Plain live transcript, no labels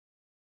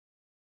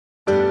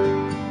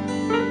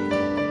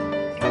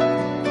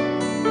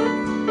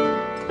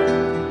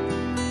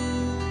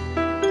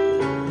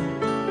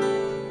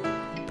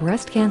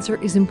Breast cancer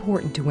is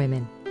important to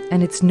women,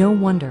 and it's no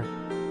wonder.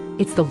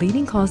 It's the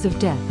leading cause of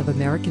death of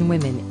American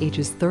women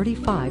ages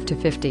 35 to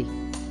 50.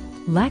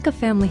 Lack of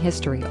family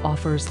history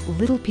offers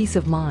little peace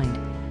of mind,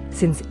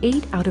 since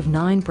 8 out of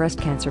 9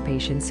 breast cancer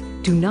patients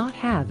do not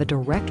have a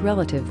direct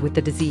relative with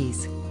the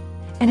disease.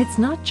 And it's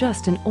not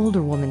just an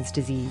older woman's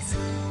disease.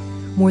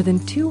 More than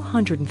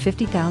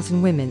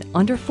 250,000 women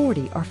under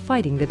 40 are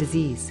fighting the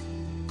disease.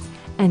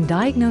 And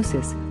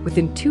diagnosis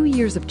within 2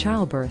 years of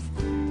childbirth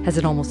has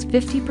an almost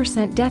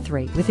 50% death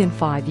rate within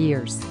 5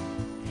 years.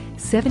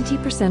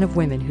 70% of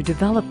women who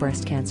develop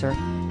breast cancer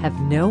have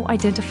no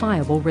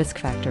identifiable risk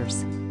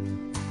factors.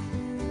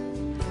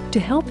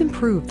 To help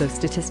improve those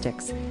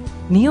statistics,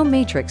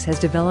 NeoMatrix has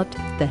developed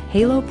the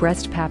Halo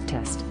Breast Pap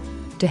test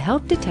to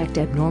help detect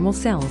abnormal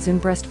cells in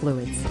breast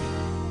fluids.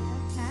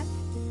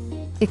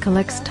 It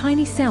collects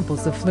tiny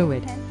samples of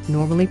fluid,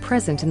 normally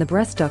present in the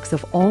breast ducts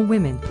of all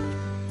women.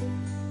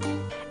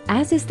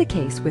 As is the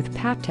case with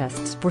Pap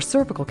tests for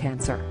cervical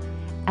cancer,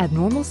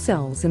 abnormal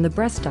cells in the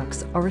breast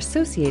ducts are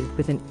associated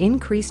with an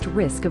increased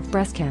risk of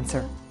breast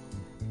cancer.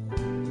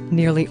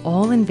 Nearly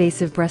all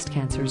invasive breast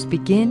cancers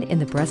begin in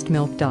the breast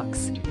milk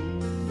ducts.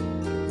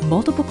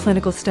 Multiple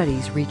clinical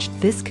studies reached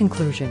this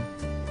conclusion.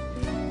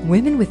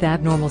 Women with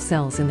abnormal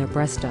cells in their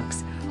breast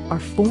ducts are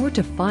 400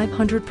 to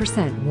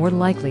 500% more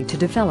likely to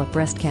develop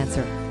breast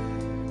cancer.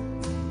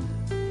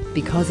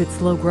 Because it's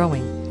slow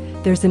growing,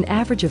 there's an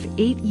average of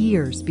 8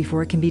 years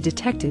before it can be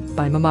detected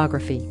by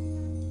mammography.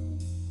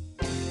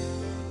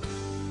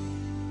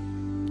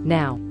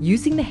 Now,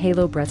 using the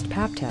Halo Breast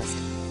Pap test,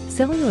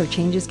 cellular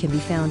changes can be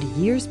found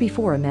years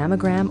before a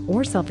mammogram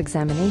or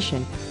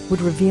self-examination would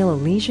reveal a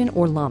lesion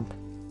or lump.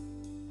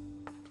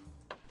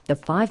 The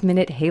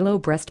 5-minute Halo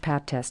Breast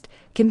Pap test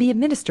can be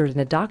administered in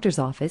a doctor's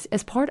office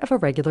as part of a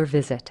regular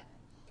visit.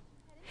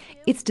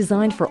 It's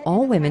designed for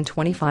all women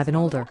 25 and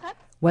older,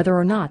 whether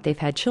or not they've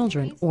had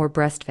children or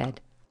breastfed.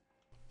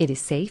 It is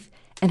safe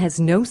and has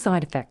no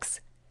side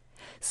effects.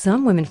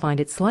 Some women find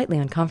it slightly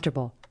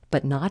uncomfortable,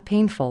 but not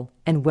painful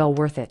and well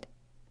worth it.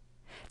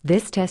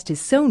 This test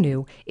is so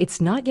new, it's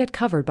not yet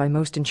covered by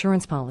most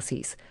insurance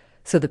policies,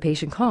 so the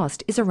patient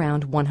cost is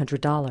around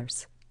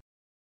 $100.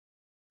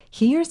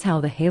 Here's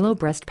how the Halo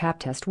Breast Pap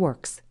test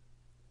works.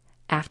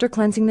 After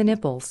cleansing the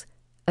nipples,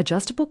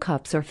 adjustable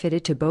cups are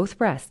fitted to both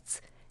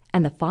breasts,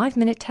 and the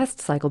 5-minute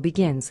test cycle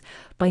begins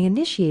by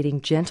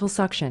initiating gentle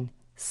suction,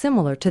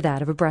 similar to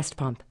that of a breast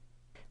pump.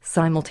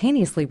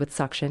 Simultaneously with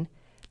suction,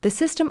 the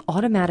system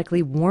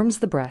automatically warms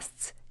the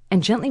breasts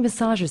and gently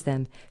massages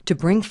them to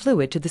bring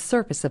fluid to the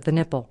surface of the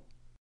nipple.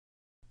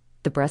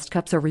 The breast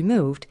cups are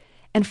removed,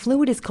 and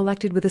fluid is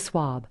collected with a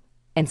swab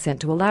and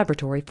sent to a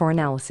laboratory for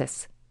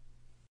analysis.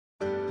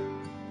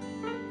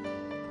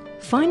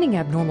 Finding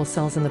abnormal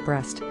cells in the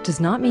breast does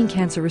not mean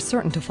cancer is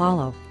certain to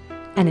follow,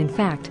 and in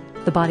fact,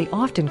 the body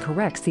often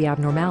corrects the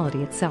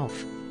abnormality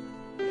itself.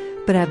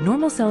 But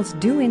abnormal cells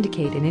do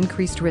indicate an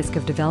increased risk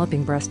of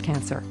developing breast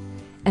cancer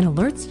and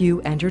alerts you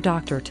and your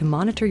doctor to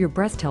monitor your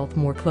breast health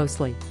more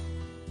closely.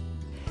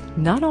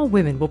 Not all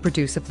women will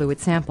produce a fluid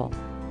sample,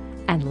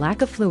 and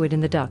lack of fluid in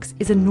the ducts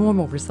is a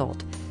normal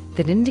result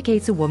that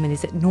indicates a woman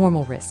is at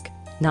normal risk,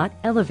 not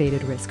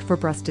elevated risk for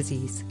breast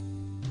disease.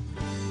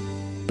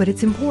 But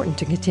it's important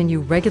to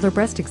continue regular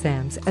breast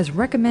exams as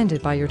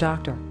recommended by your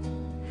doctor.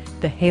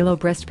 The Halo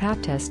Breast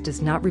Pap test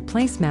does not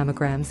replace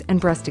mammograms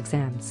and breast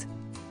exams.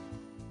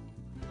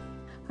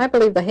 I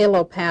believe the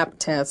Halo Pap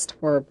test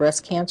for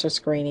breast cancer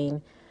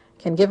screening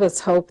can give us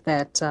hope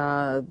that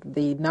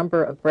the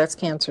number of breast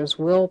cancers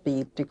will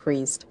be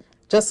decreased,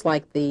 just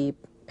like the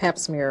Pap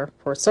smear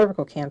for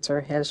cervical cancer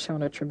has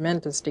shown a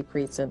tremendous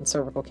decrease in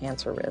cervical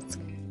cancer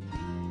risk.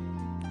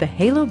 The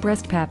Halo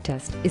Breast Pap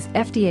test is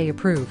FDA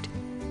approved,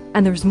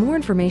 and there's more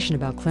information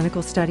about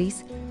clinical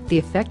studies, the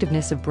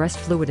effectiveness of breast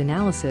fluid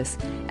analysis,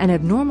 and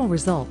abnormal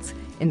results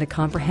in the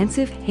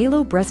comprehensive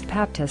Halo Breast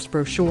Pap test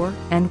brochure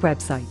and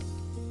website.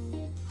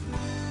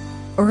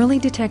 Early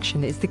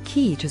detection is the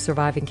key to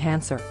surviving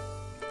cancer,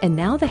 and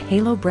now the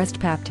Halo Breast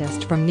Pap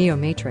test from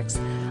NeoMatrix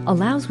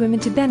allows women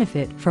to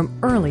benefit from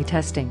early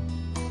testing.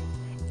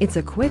 It's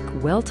a quick,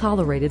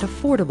 well-tolerated,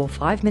 affordable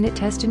 5-minute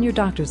test in your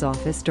doctor's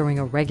office during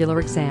a regular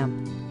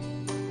exam.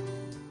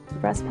 The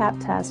breast pap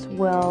test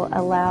will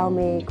allow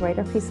me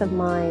greater peace of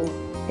mind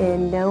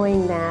in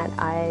knowing that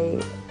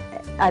I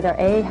either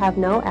A, have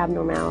no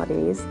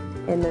abnormalities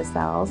in the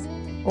cells,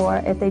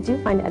 or if they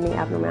do find any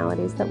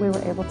abnormalities, that we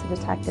were able to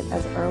detect it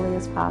as early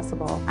as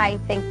possible. I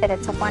think that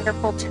it's a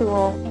wonderful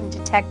tool in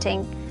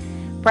detecting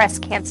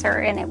breast cancer,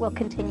 and it will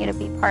continue to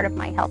be part of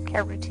my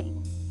healthcare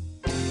routine.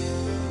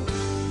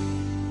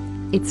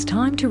 It's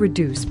time to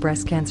reduce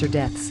breast cancer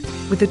deaths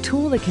with a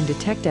tool that can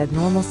detect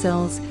abnormal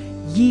cells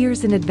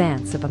years in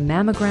advance of a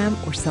mammogram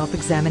or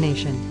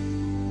self-examination.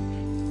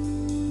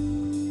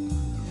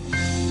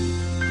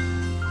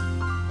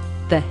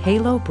 The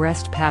Halo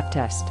Breast Pap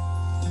test.